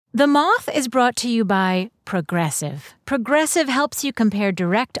The Moth is brought to you by Progressive. Progressive helps you compare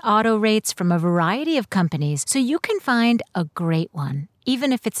direct auto rates from a variety of companies so you can find a great one,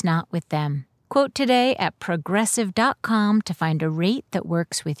 even if it's not with them. Quote today at Progressive.com to find a rate that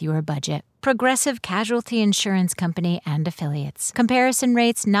works with your budget. Progressive Casualty Insurance Company and Affiliates. Comparison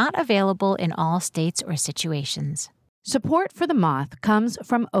rates not available in all states or situations. Support for The Moth comes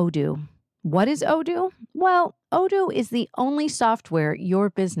from Odoo. What is Odoo? Well, Odoo is the only software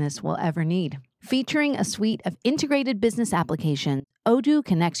your business will ever need. Featuring a suite of integrated business applications, Odoo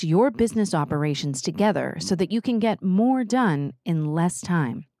connects your business operations together so that you can get more done in less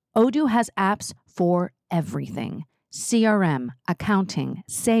time. Odoo has apps for everything: CRM, accounting,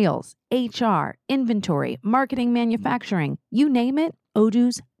 sales, HR, inventory, marketing, manufacturing. You name it,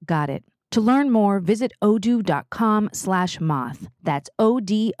 Odoo's got it. To learn more, visit odoo.com/moth. That's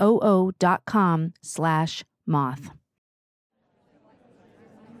odoo.com/moth.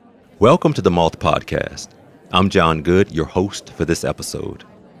 Welcome to the Moth Podcast. I'm Jon Goode, your host for this episode.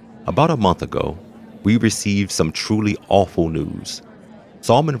 About a month ago, we received some truly awful news.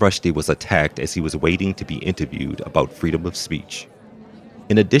 Salman Rushdie was attacked as he was waiting to be interviewed about freedom of speech.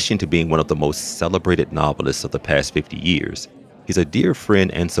 In addition to being one of the most celebrated novelists of the past 50 years, he's a dear friend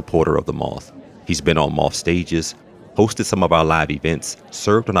and supporter of the Moth. He's been on Moth stages, hosted some of our live events,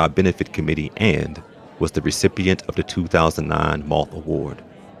 served on our benefit committee, and was the recipient of the 2009 Moth Award.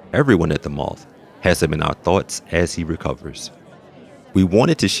 Everyone at the Moth has him in our thoughts as he recovers. We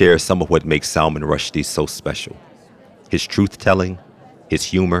wanted to share some of what makes Salman Rushdie so special: his truth-telling, his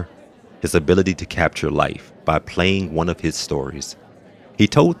humor, his ability to capture life by playing one of his stories. He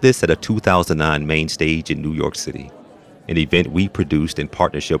told this at a 2009 main stage in New York City, an event we produced in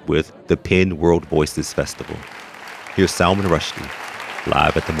partnership with the Penn World Voices Festival. Here's Salman Rushdie,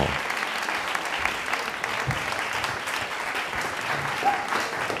 live at the Moth.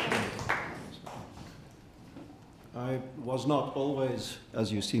 I was not always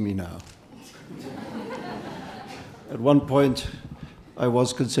as you see me now. At one point, I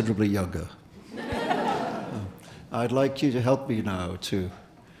was considerably younger. I'd like you to help me now to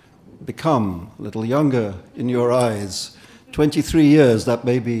become a little younger in your eyes. 23 years, that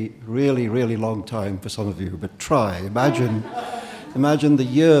may be really, really long time for some of you, but try. Imagine the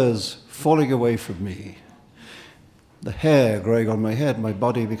years falling away from me, the hair growing on my head, my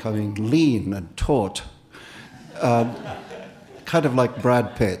body becoming lean and taut, kind of like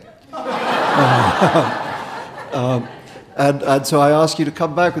Brad Pitt. And so I ask you to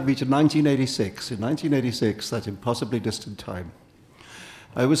come back with me to 1986. In 1986, that impossibly distant time,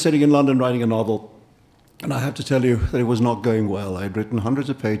 I was sitting in London writing a novel, and I have to tell you that it was not going well. I had written hundreds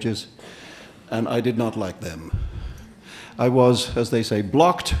of pages, and I did not like them. I was, as they say,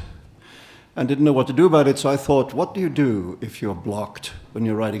 blocked, and didn't know what to do about it, so I thought, what do you do if you're blocked when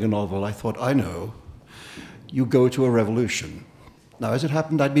you're writing a novel? I thought, I know. You go to a revolution. Now, as it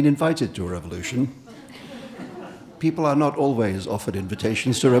happened, I'd been invited to a revolution. People are not always offered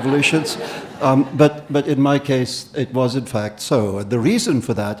invitations to revolutions, but in my case, it was in fact so. And the reason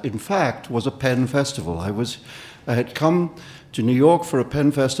for that, in fact, was a pen festival. I had come to New York for a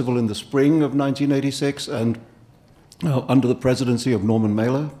pen festival in the spring of 1986, and under the presidency of Norman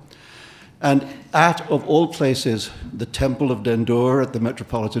Mailer. And at, of all places, the Temple of Dendur at the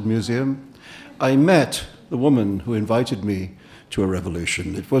Metropolitan Museum, I met the woman who invited me to a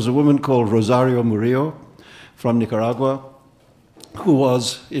revolution. It was a woman called Rosario Murillo, from Nicaragua, who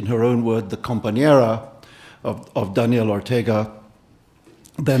was, in her own word, the compañera of Daniel Ortega,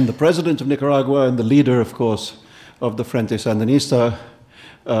 then the president of Nicaragua and the leader, of course, of the Frente Sandinista,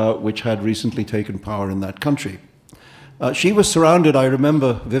 which had recently taken power in that country. She was surrounded, I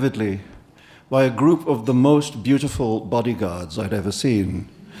remember vividly, by a group of the most beautiful bodyguards I'd ever seen.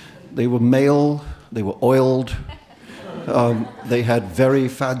 They were male, they were oiled, they had very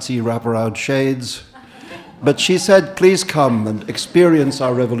fancy wraparound shades. But she said, please come and experience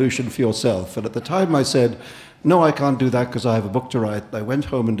our revolution for yourself. And at the time I said, no, I can't do that because I have a book to write. I went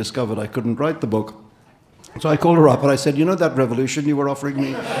home and discovered I couldn't write the book. So I called her up and I said, you know that revolution you were offering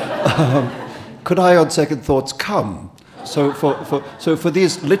me? Could I, on second thoughts, come? So for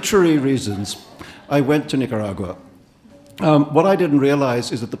these literary reasons, I went to Nicaragua. What I didn't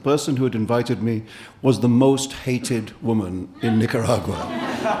realize is that the person who had invited me was the most hated woman in Nicaragua.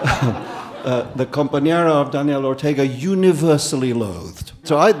 The compañera of Daniel Ortega, universally loathed.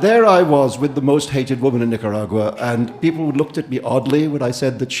 So there I was with the most hated woman in Nicaragua, and people looked at me oddly when I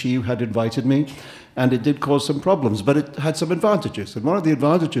said that she had invited me, and it did cause some problems, but it had some advantages. And one of the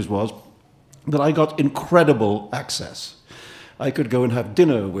advantages was that I got incredible access. I could go and have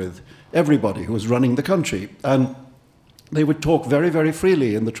dinner with everybody who was running the country. And they would talk very, very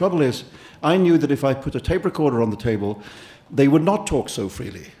freely. And the trouble is, I knew that if I put a tape recorder on the table, they would not talk so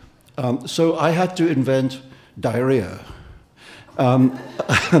freely. So I had to invent diarrhea. And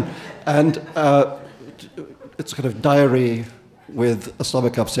it's kind of diary with a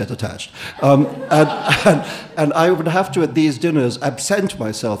stomach upset attached. And I would have to, at these dinners, absent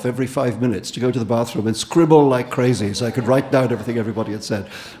myself every 5 minutes to go to the bathroom and scribble like crazy so I could write down everything everybody had said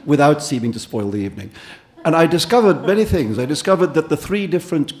without seeming to spoil the evening. And I discovered many things. I discovered that the three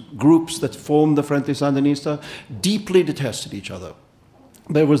different groups that formed the Frente Sandinista deeply detested each other.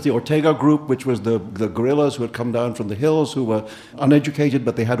 There was the Ortega group, which was the guerrillas who had come down from the hills, who were uneducated,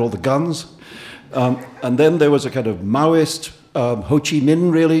 but they had all the guns. And then there was a kind of Maoist, Ho Chi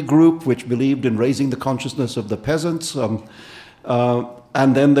Minh really group, which believed in raising the consciousness of the peasants.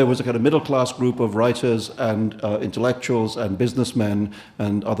 And then there was a kind of middle-class group of writers and intellectuals and businessmen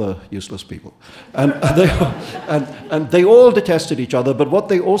and other useless people. And they all detested each other, but what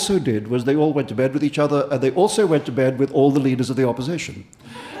they also did was they all went to bed with each other, and they also went to bed with all the leaders of the opposition.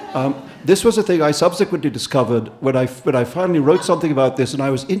 This was a thing I subsequently discovered when I finally wrote something about this, and I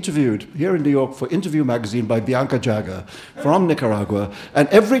was interviewed here in New York for Interview magazine by Bianca Jagger from Nicaragua, and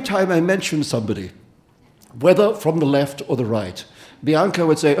every time I mentioned somebody, whether from the left or the right, Bianca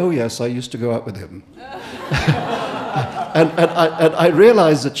would say, "Oh yes, I used to go out with him." and I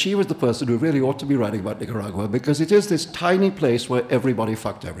realized that she was the person who really ought to be writing about Nicaragua, because it is this tiny place where everybody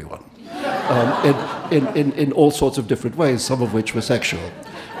fucked everyone in all sorts of different ways, some of which were sexual.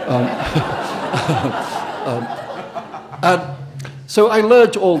 And so I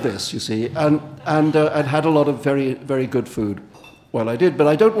learned all this, you see, and had a lot of very, very good food while I did. But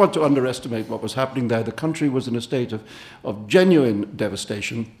I don't want to underestimate what was happening there. The country was in a state of genuine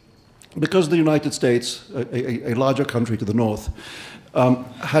devastation because the United States, a larger country to the north,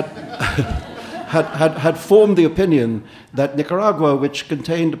 had formed the opinion that Nicaragua, which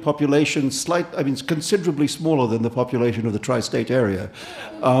contained a population considerably smaller than the population of the tri-state area,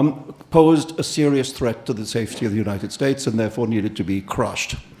 posed a serious threat to the safety of the United States and therefore needed to be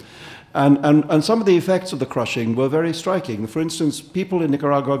crushed. And some of the effects of the crushing were very striking. For instance, people in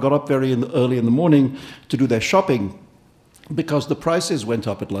Nicaragua got up very early in the morning to do their shopping because the prices went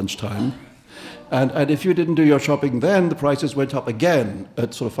up at lunchtime. And if you didn't do your shopping then, the prices went up again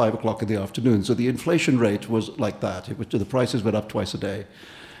at sort of 5 o'clock in the afternoon. So the inflation rate was like that. The prices went up twice a day.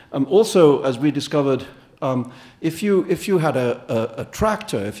 Also, as we discovered, if you had a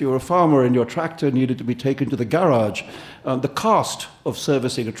tractor, if you were a farmer and your tractor needed to be taken to the garage, the cost of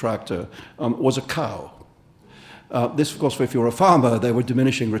servicing a tractor was a cow. This, of course, if you were a farmer, there were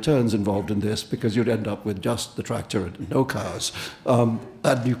diminishing returns involved in this because you'd end up with just the tractor and no cows, and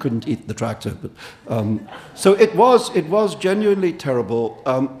you couldn't eat the tractor. But, so it was genuinely terrible,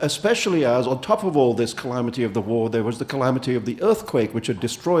 especially as, on top of all this calamity of the war, there was the calamity of the earthquake, which had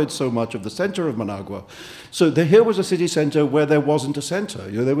destroyed so much of the center of Managua. So here was a city center where there wasn't a center.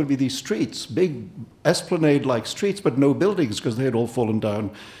 You know, there would be these streets, big esplanade-like streets, but no buildings because they had all fallen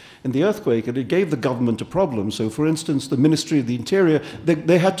down in the earthquake, and it gave the government a problem. So, for instance, the Ministry of the Interior,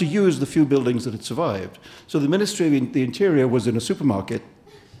 they had to use the few buildings that had survived. So the Ministry of the Interior was in a supermarket,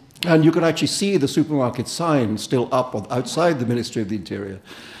 and you could actually see the supermarket sign still up outside the Ministry of the Interior.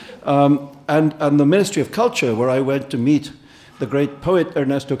 And the Ministry of Culture, where I went to meet the great poet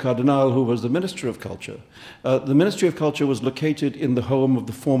Ernesto Cardenal, who was the Minister of Culture. The Ministry of Culture was located in the home of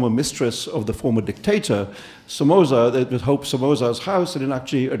the former mistress of the former dictator, Somoza. It was Hope Somoza's house, and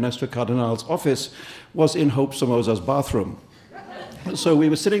actually Ernesto Cardenal's office was in Hope Somoza's bathroom. So we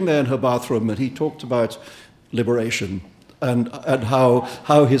were sitting there in her bathroom, and he talked about liberation and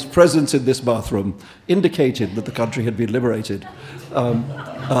how his presence in this bathroom indicated that the country had been liberated.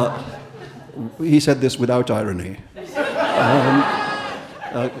 He said this without irony.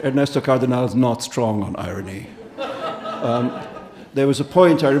 Ernesto Cardenal is not strong on irony. There was a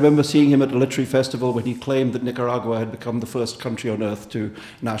point, I remember seeing him at a literary festival when he claimed that Nicaragua had become the first country on earth to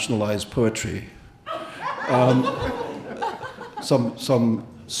nationalize poetry. Some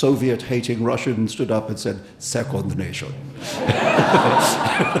Soviet-hating Russian stood up and said, "Second nation."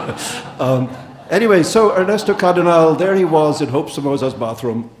 Anyway, so Ernesto Cardenal, there he was in Hope Somoza's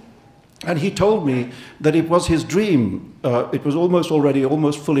bathroom. And he told me that it was his dream, it was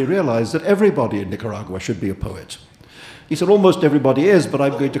almost fully realized, that everybody in Nicaragua should be a poet. He said, almost everybody is, but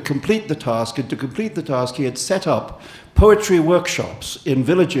I'm going to complete the task. And to complete the task, he had set up poetry workshops in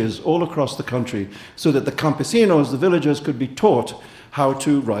villages all across the country so that the campesinos, the villagers, could be taught how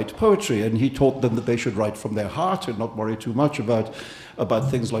to write poetry. And he taught them that they should write from their heart and not worry too much about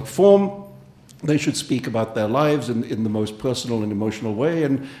things like form. they should speak about their lives in the most personal and emotional way.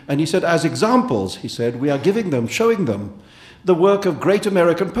 And he said, as examples, he said, we are showing them the work of great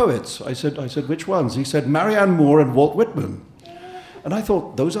American poets. I said, which ones? He said, Marianne Moore and Walt Whitman. And I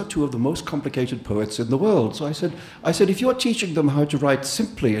thought, those are two of the most complicated poets in the world. So I said, if you're teaching them how to write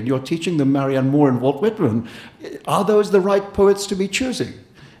simply and you're teaching them Marianne Moore and Walt Whitman, are those the right poets to be choosing?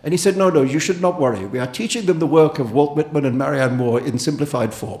 And he said, no, you should not worry. We are teaching them the work of Walt Whitman and Marianne Moore in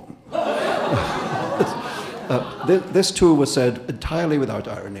simplified form. This too was said entirely without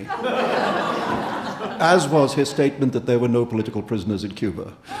irony, as was his statement that there were no political prisoners in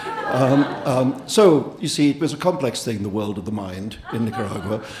Cuba. So, you see, it was a complex thing, the world of the mind in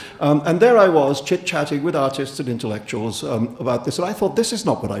Nicaragua. And there I was, chit-chatting with artists and intellectuals about this. And I thought, this is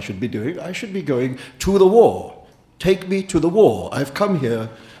not what I should be doing. I should be going to the war. Take me to the war. I've come here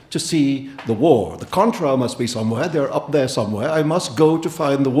to see the war. The Contra must be somewhere. They're up there somewhere. I must go to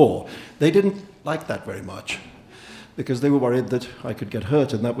find the war. They didn't like that very much because they were worried that I could get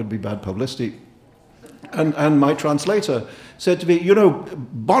hurt and that would be bad publicity. And my translator said to me,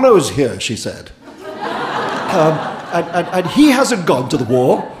 Bono's here, she said. And he hasn't gone to the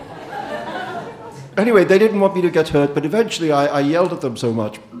war. Anyway, they didn't want me to get hurt, but eventually I yelled at them so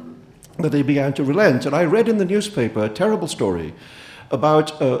much that they began to relent. And I read in the newspaper a terrible story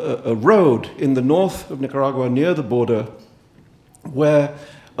about a road in the north of Nicaragua near the border where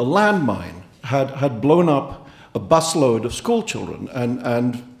a landmine had blown up a busload of school children,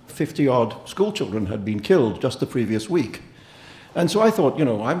 and 50-odd school children had been killed just the previous week. And so I thought,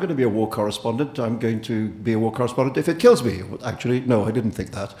 I'm going to be a war correspondent. I'm going to be a war correspondent if it kills me. Actually, no, I didn't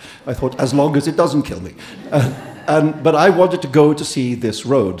think that. I thought, as long as it doesn't kill me. But I wanted to go to see this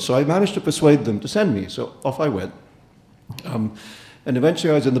road. So I managed to persuade them to send me. So off I went. And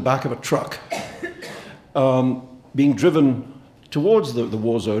eventually I was in the back of a truck being driven towards the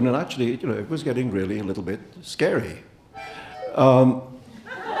war zone. And actually, it was getting really a little bit scary.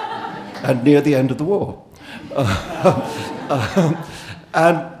 And near the end of the war.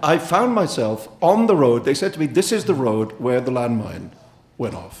 And I found myself on the road. They said to me, this is the road where the landmine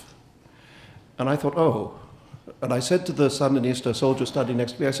went off. And I thought, oh. And I said to the Sandinista soldier standing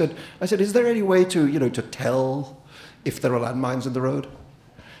next to me, I said, is there any way to tell if there are landmines in the road?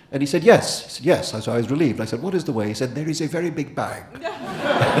 And he said, yes. He said, yes. So I was relieved. I said, what is the way? He said, there is a very big bang.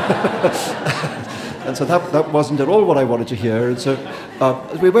 And so that wasn't at all what I wanted to hear. And so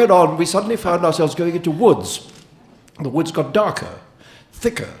as we went on, we suddenly found ourselves going into woods. The woods got darker,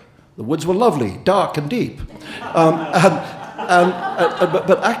 thicker. The woods were lovely, dark and deep. But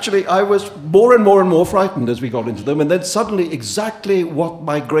actually, I was more and more frightened as we got into them. And then suddenly, exactly what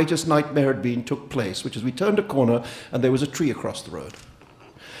my greatest nightmare had been took place, which is we turned a corner and there was a tree across the road.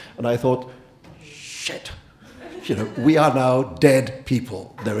 And I thought, shit, we are now dead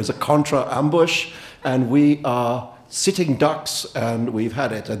people. There is a Contra ambush, and we are sitting ducks, and we've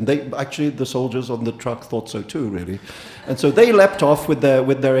had it. And the soldiers on the truck thought so too, really. And so they leapt off with their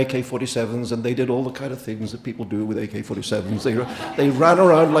AK-47s, and they did all the kind of things that people do with AK-47s. They ran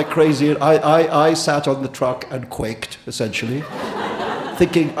around like crazy. I sat on the truck and quaked, essentially,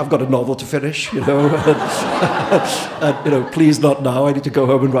 thinking, I've got a novel to finish, and, please not now. I need to go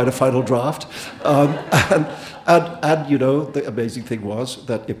home and write a final draft. And the amazing thing was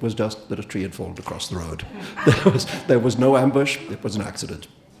that it was just that a tree had fallen across the road. There was no ambush. It was an accident.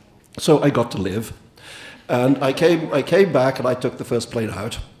 So I got to live. And I came back and I took the first plane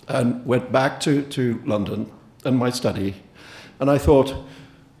out and went back to London and my study. And I thought,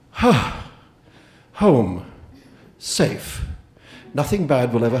 home, safe. Nothing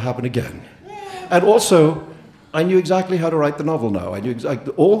bad will ever happen again. And also, I knew exactly how to write the novel now. I knew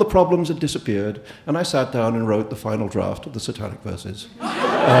exactly, all the problems had disappeared, and I sat down and wrote the final draft of the Satanic Verses. And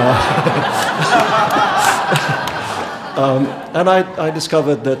I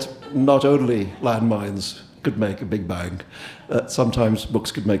discovered that not only landmines could make a big bang, sometimes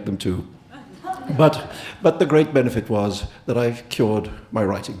books could make them too. But the great benefit was that I cured my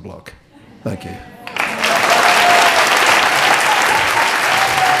writing block. Thank you.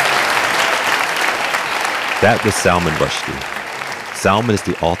 That was Salman Rushdie. Salman is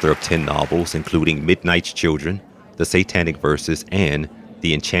the author of 10 novels, including Midnight's Children, The Satanic Verses, and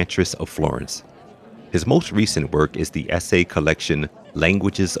The Enchantress of Florence. His most recent work is the essay collection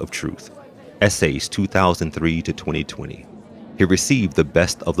Languages of Truth, Essays 2003 to 2020. He received the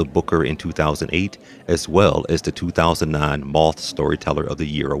Best of the Booker in 2008, as well as the 2009 Moth Storyteller of the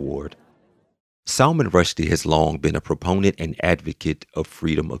Year award. Salman Rushdie has long been a proponent and advocate of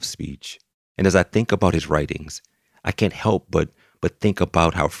freedom of speech. And as I think about his writings, I can't help but think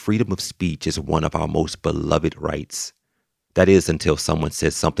about how freedom of speech is one of our most beloved rights. That is, until someone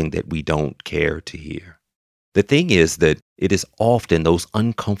says something that we don't care to hear. The thing is that it is often those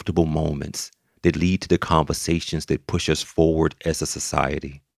uncomfortable moments that lead to the conversations that push us forward as a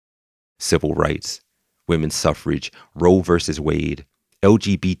society. Civil rights, women's suffrage, Roe versus Wade,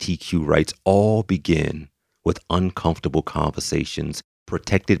 LGBTQ rights all begin with uncomfortable conversations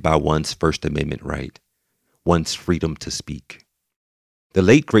protected by one's First Amendment right, one's freedom to speak. The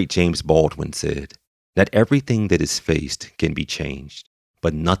late great James Baldwin said, "Not everything that is faced can be changed,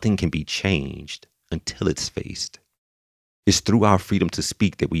 but nothing can be changed until it's faced." It's through our freedom to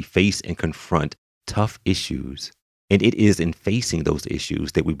speak that we face and confront tough issues, and it is in facing those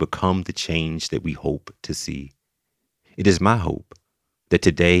issues that we become the change that we hope to see. It is my hope that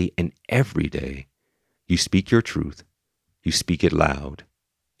today and every day you speak your truth, you speak it loud,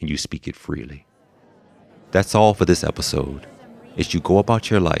 and you speak it freely. That's all for this episode. As you go about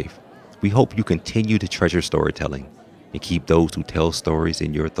your life, we hope you continue to treasure storytelling and keep those who tell stories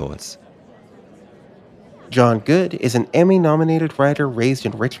in your thoughts. Jon Goode is an Emmy-nominated writer raised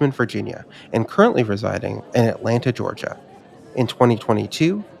in Richmond, Virginia, and currently residing in Atlanta, Georgia. In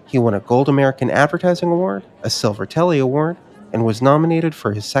 2022, he won a Gold American Advertising Award, a Silver Telly Award, and was nominated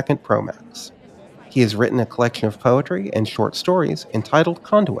for his second Promax. He has written a collection of poetry and short stories entitled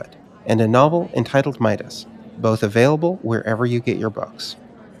Conduit, and a novel entitled Midas, both available wherever you get your books.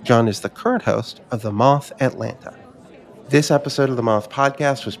 Jon is the current host of the Moth Atlanta. This episode of the Moth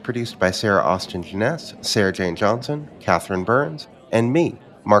podcast was produced by Sarah Austin Jeunesse, Sarah Jane Johnson, Catherine Burns, and me,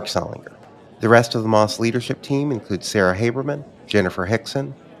 Mark Solinger. The rest of the Moth's leadership team includes Sarah Haberman, Jennifer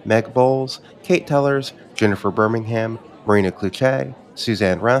Hickson, Meg Bowles, Kate Tellers, Jennifer Birmingham, Marina Kluche,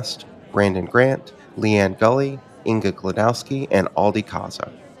 Suzanne Rust, Brandon Grant, Leanne Gully, Inga Glodowski, and Aldi Kaza.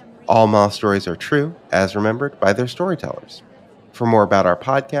 All Moth stories are true, as remembered by their storytellers. For more about our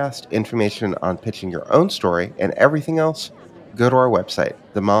podcast, information on pitching your own story, and everything else, go to our website,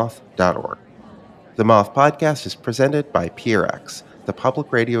 themoth.org. The Moth podcast is presented by PRX, the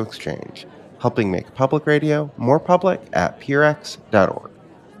Public Radio Exchange, helping make public radio more public at prx.org.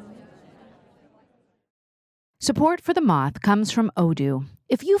 Support for The Moth comes from Odoo.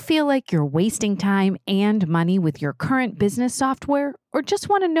 If you feel like you're wasting time and money with your current business software, or just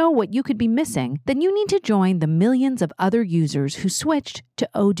want to know what you could be missing, then you need to join the millions of other users who switched to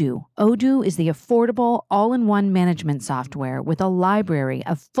Odoo. Odoo is the affordable, all-in-one management software with a library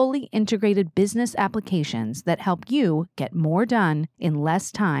of fully integrated business applications that help you get more done in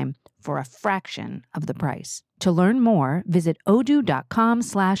less time for a fraction of the price. To learn more, visit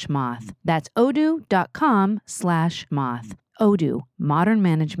odoo.com/moth. That's odoo.com/moth. Odoo, modern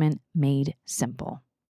management made simple.